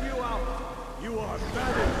send you out. You are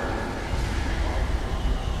banished.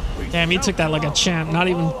 Damn, he took that like a champ, not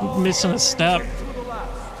even missing a step. To the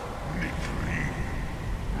last.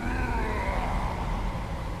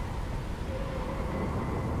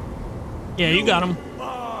 Yeah, you got him.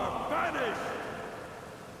 Are banished.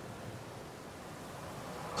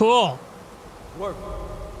 Cool. Work.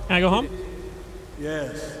 Can I go home?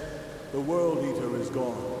 Yes, the World Eater is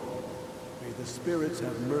gone. May the spirits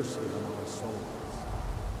have mercy on our souls.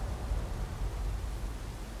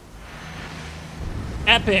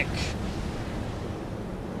 Epic.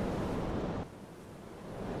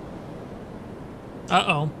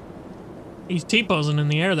 Uh-oh. He's T-posing in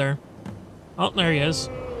the air there. Oh, there he is.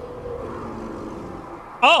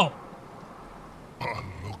 Oh!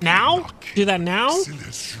 Now? Do that now?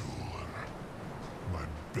 My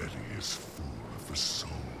belly is full of the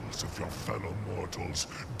souls of your fellow mortals,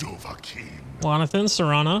 Dovahkiin. Jonathan,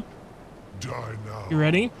 Serana, Die now. you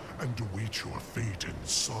ready? And await your fate in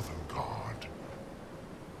Southern Guard.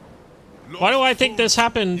 Why do I think this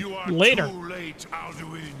happened You are later? too late,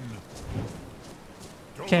 Alduin.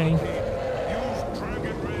 Okay. Use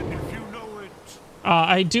Dragon Red if you know it.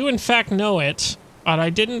 I do in fact know it, but I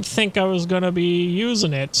didn't think I was gonna be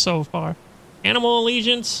using it so far. Animal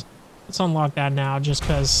Allegiance? Let's unlock that now, just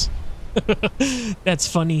cause that's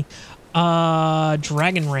funny.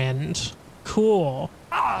 Dragon Rend. Cool.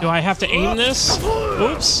 Do I have to aim this?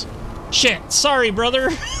 Oops. Shit, sorry,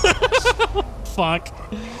 brother. Fuck.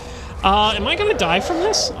 Am I gonna die from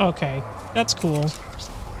this? Okay, that's cool.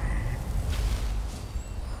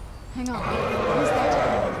 Hang on. Who's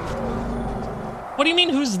that? What do you mean,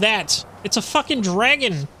 who's that? It's a fucking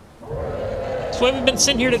dragon. That's what we've been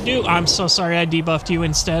sitting here to do. I'm so sorry I debuffed you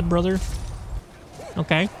instead, brother.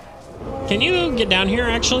 Okay. Can you get down here,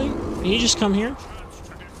 actually? Can you just come here?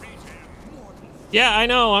 Yeah, I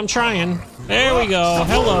know, I'm trying. There we go.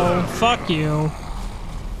 Hello. Fuck you.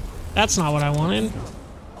 That's not what I wanted.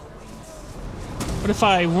 What if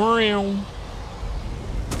I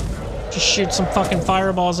just shoot some fucking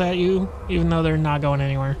fireballs at you, even though they're not going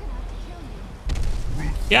anywhere?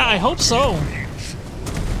 Yeah, I hope so.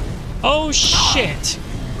 Oh, shit.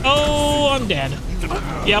 Oh, I'm dead.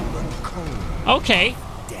 Yep. Okay.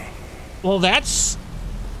 Well, that's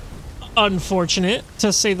unfortunate,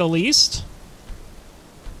 to say the least.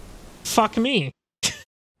 Fuck me.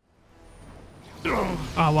 Oh,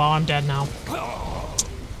 well, I'm dead now.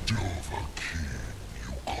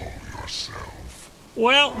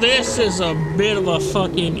 Well, this is a bit of a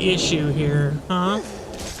fucking issue here, huh?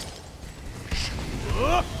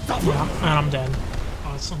 Yeah, and I'm dead.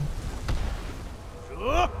 Awesome.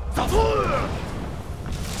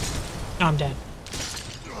 I'm dead.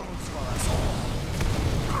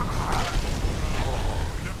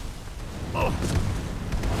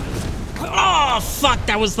 Oh, fuck,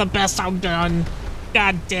 that was the best I've done.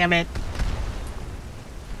 God damn it.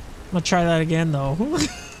 I'm gonna try that again, though.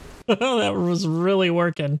 That was really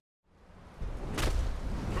working.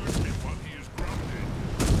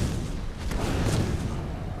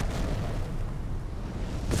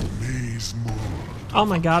 Oh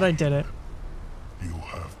my god, I did it. You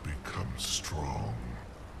have become strong.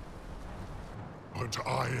 But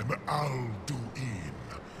I am Alduin,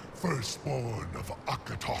 firstborn of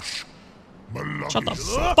Akatosh. Shut the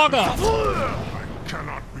fuck up! I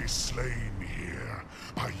cannot be slain here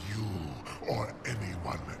by you or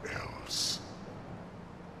anyone else.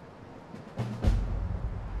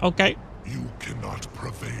 Okay. You cannot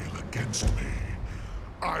prevail against me.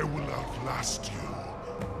 I will outlast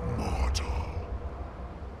you, mortal.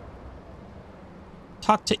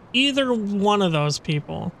 Talk to either one of those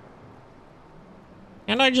people.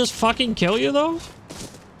 Can't I just fucking kill you, though?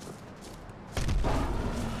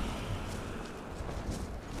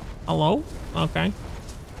 Hello? Okay.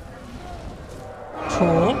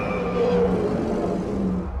 Cool.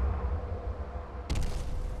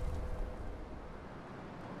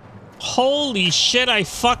 Holy shit, I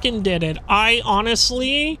fucking did it. I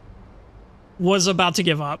honestly was about to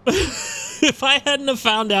give up. If I hadn't have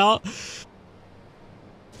found out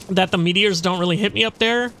that the meteors don't really hit me up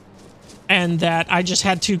there, and that I just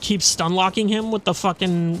had to keep stun locking him with the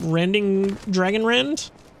fucking rending dragon rend.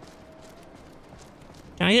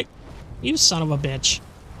 Can I hit you, son of a bitch?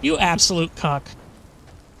 You absolute cuck.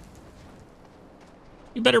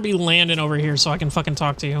 You better be landing over here so I can fucking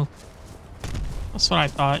talk to you. That's what I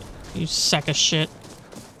thought. You sack of shit.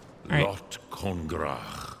 All right. Lot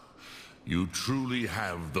Kongrach, you truly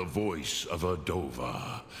have the voice of a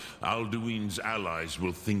Dova. Alduin's allies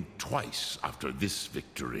will think twice after this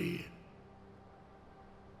victory.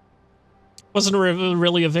 Wasn't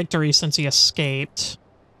really a victory since he escaped.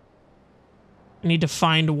 I need to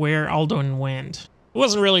find where Alduin went. It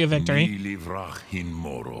wasn't really a victory.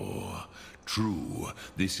 True,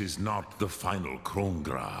 this is not the final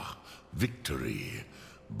Kongrach victory,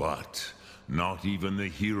 but not even the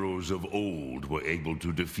heroes of old were able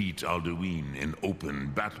to defeat Alduin in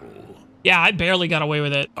open battle. Yeah, I barely got away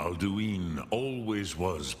with it. Alduin always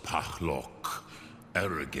was Pahlok,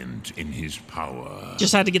 arrogant in his power.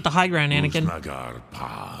 Just had to get the high ground, Anakin. Usnagar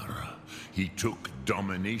Par. He took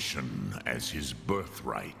domination as his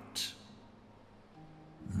birthright.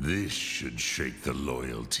 This should shake the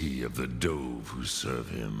loyalty of the Dove who serve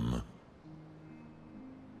him.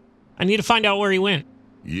 I need to find out where he went.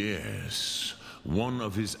 Yes, one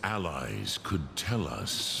of his allies could tell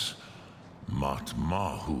us.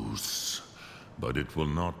 Matmahus. But it will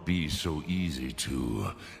not be so easy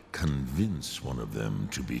to convince one of them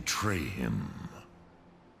to betray him.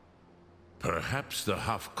 Perhaps the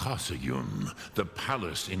Hafkasayun, the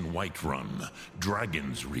palace in Whiterun,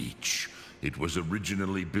 Dragon's Reach. It was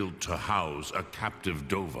originally built to house a captive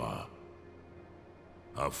Dova.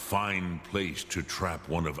 A fine place to trap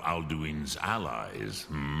one of Alduin's allies,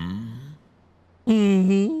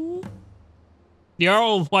 Mm-hmm. The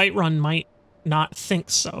Earl of Whiterun might not think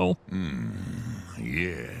so.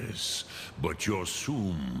 Yes, but your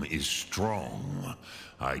Soom is strong.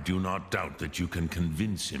 I do not doubt that you can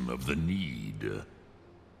convince him of the need.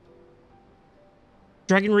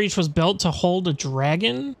 Dragon Reach was built to hold a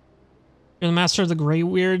dragon? You're the master of the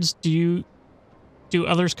Greybeards. Do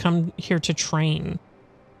others come here to train?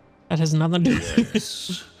 That has nothing to do with it.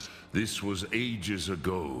 Yes. This was ages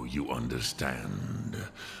ago, you understand.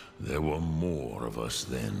 There were more of us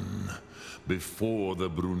then. Before the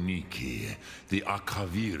Bruniki, the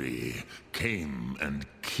Akaviri came and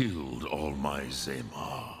killed all my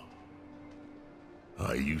Zema.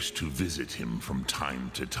 I used to visit him from time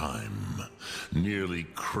to time, nearly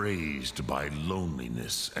crazed by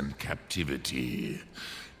loneliness and captivity.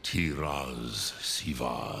 Tiraz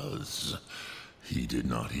Sivaz. He did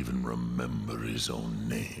not even remember his own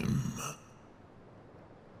name.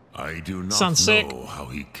 I do not know how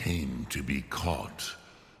he came to be caught,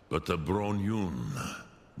 but the Bronyun,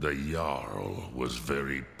 the Jarl, was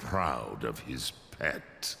very proud of his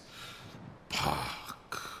pet,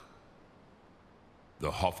 Pak.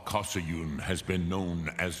 The Hofkasayun has been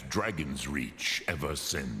known as Dragon's Reach ever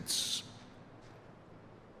since.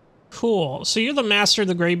 Cool. So you're the master of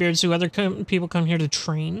the Greybeards who other people come here to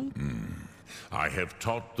train? I have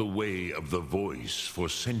taught the way of the voice for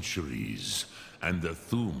centuries, and the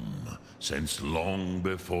Thum since long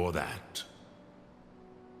before that.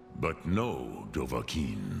 But no,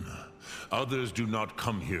 Dovahkiin. Others do not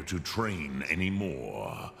come here to train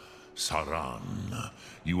anymore. Saran,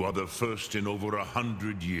 you are the first in over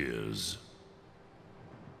 100 years.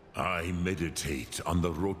 I meditate on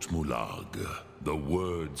the Rotmulag, the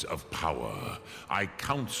words of power. I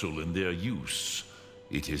counsel in their use.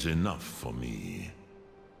 It is enough for me.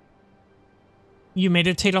 You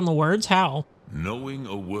meditate on the words? How? Knowing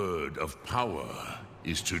a word of power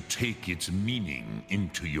is to take its meaning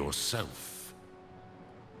into yourself.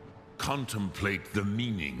 Contemplate the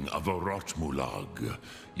meaning of a Rotmulag.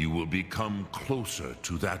 You will become closer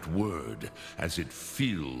to that word as it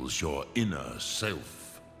fills your inner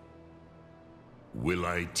self. Will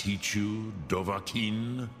I teach you,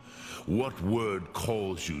 Dovahkiin? What word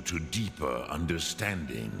calls you to deeper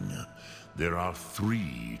understanding? There are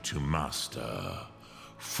 3 to master: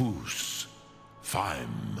 Fus,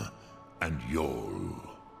 Faim, and Yol.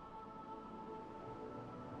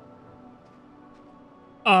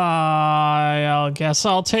 I guess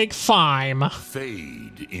I'll take Faim.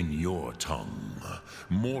 Fade in your tongue.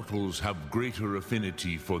 Mortals have greater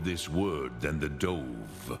affinity for this word than the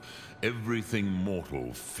Dove. Everything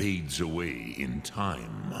mortal fades away in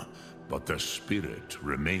time, but the spirit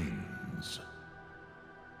remains.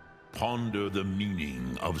 Ponder the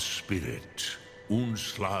meaning of spirit.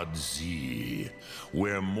 Unslad Zi.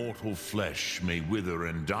 Where mortal flesh may wither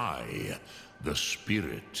and die, the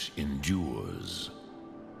spirit endures.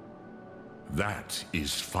 That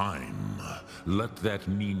is fine. Let that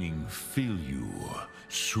meaning fill you.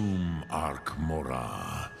 Sum Arc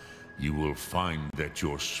Mora. You will find that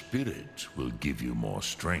your spirit will give you more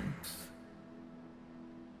strength.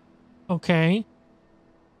 Okay.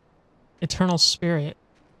 Eternal Spirit.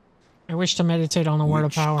 I wish to meditate on the word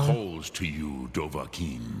of power. Which calls to you,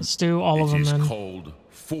 Dovahkiin. Let's do all of them then. It is called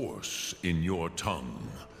force in your tongue.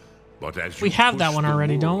 But as you we have that one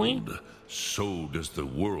already, don't we? So does the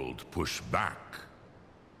world push back.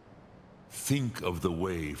 Think of the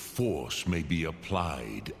way force may be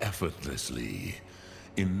applied effortlessly.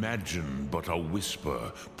 Imagine but a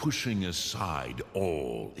whisper pushing aside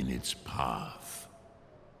all in its path.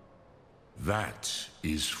 That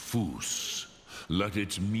is Fus. Let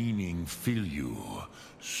its meaning fill you.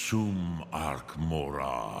 Sum Arc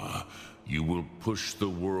Mora. You will push the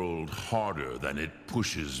world harder than it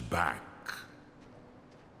pushes back.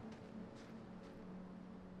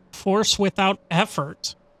 Force without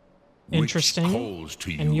effort. Interesting. Which calls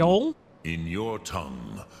to you. And Yol? In your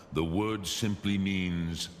tongue, the word simply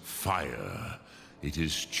means fire. It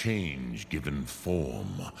is change given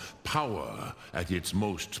form, power at its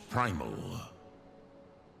most primal.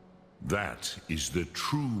 That is the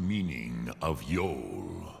true meaning of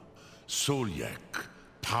Yol. Solyek,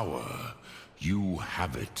 power. You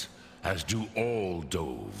have it, as do all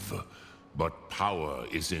Dove. But power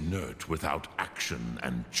is inert without action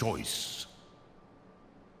and choice.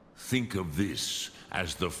 Think of this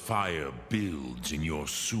as the fire builds in your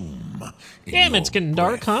Sum. Damn, it's getting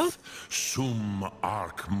dark, huh? Sum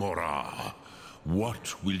Arc Mora.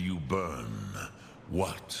 What will you burn?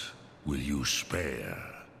 What will you spare?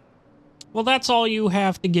 Well, that's all you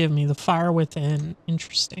have to give me, the fire within.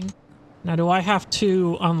 Interesting. Now, do I have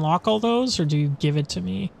to unlock all those, or do you give it to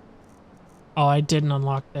me? Oh, I didn't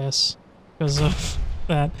unlock this because of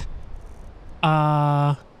that.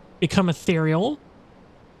 Become ethereal.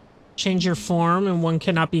 Change your form, and one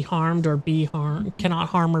cannot be harmed or be harmed. Cannot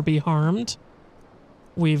harm or be harmed.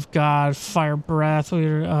 We've got fire breath. What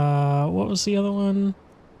was the other one?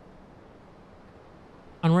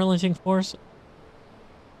 Unrelenting force.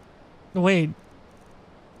 Wait.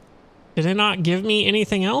 Did it not give me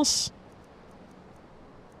anything else?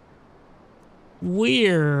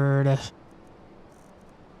 Weird.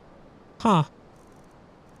 Huh.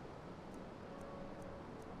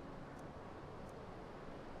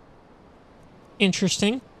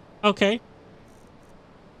 Interesting. Okay.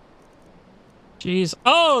 Jeez.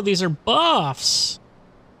 Oh, these are buffs.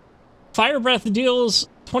 Fire breath deals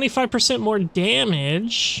 25% more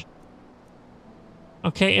damage.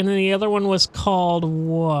 Okay, and then the other one was called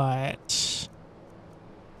what?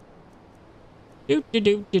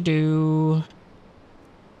 Do.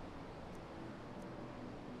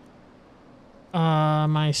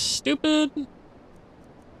 Am I stupid?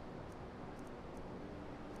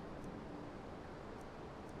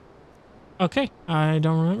 Okay, I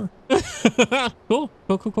don't remember. Cool.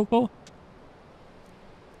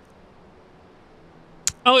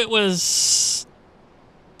 Oh, it was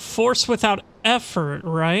force without effort,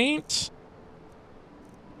 right? Is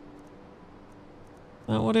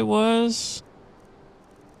that what it was?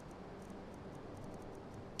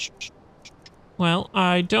 Well,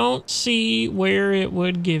 I don't see where it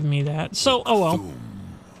would give me that. So, oh well.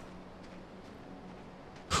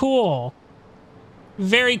 Cool.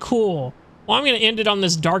 Very cool. Well, I'm going to end it on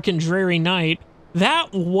this dark and dreary night.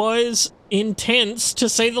 That was intense, to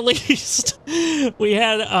say the least. We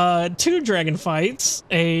had 2 dragon fights,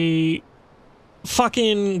 a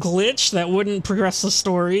fucking glitch that wouldn't progress the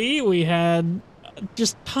story. We had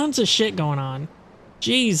just tons of shit going on.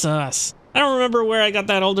 Jesus. I don't remember where I got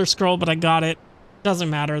that Elder Scroll, but I got it. Doesn't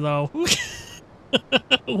matter, though.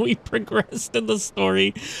 We progressed in the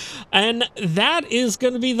story. And that is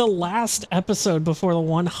going to be the last episode before the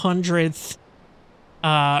 100th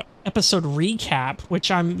episode recap,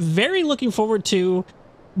 which I'm very looking forward to,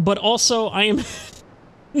 but also I am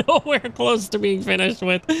nowhere close to being finished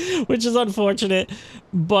with, which is unfortunate.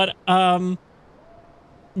 But yeah,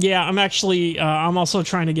 I'm actually I'm also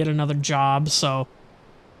trying to get another job, so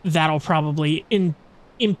that'll probably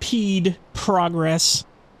impede progress,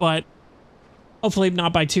 but hopefully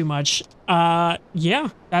not by too much. Yeah,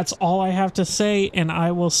 that's all I have to say, and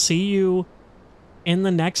I will see you in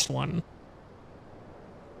the next one.